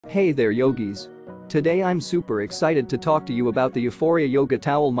Hey there yogis. Today I'm super excited to talk to you about the Euphoria Yoga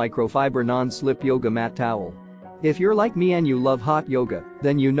Towel Microfiber Non-Slip Yoga Mat Towel. If you're like me and you love hot yoga,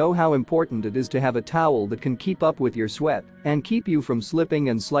 then you know how important it is to have a towel that can keep up with your sweat and keep you from slipping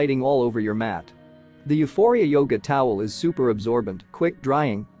and sliding all over your mat. The Euphoria Yoga Towel is super absorbent, quick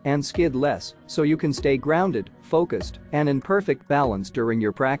drying, and skid less, so you can stay grounded, focused, and in perfect balance during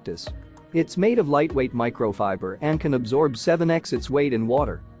your practice. It's made of lightweight microfiber and can absorb 7x its weight in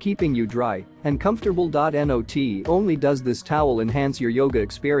water, keeping you dry and comfortable. Not only does this towel enhance your yoga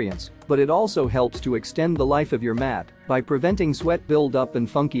experience, but it also helps to extend the life of your mat by preventing sweat buildup and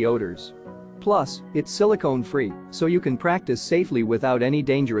funky odors. Plus, it's silicone-free, so you can practice safely without any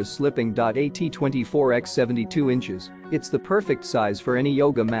dangerous slipping. At 24x 72 inches, it's the perfect size for any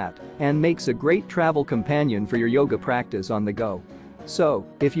yoga mat and makes a great travel companion for your yoga practice on the go. So,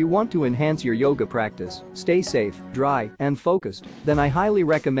 if you want to enhance your yoga practice, stay safe, dry, and focused, then I highly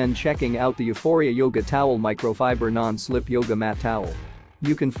recommend checking out the Euphoria Yoga Towel Microfiber Non-Slip Yoga Mat Towel.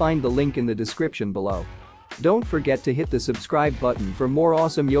 You can find the link in the description below. Don't forget to hit the subscribe button for more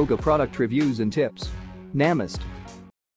awesome yoga product reviews and tips. Namaste.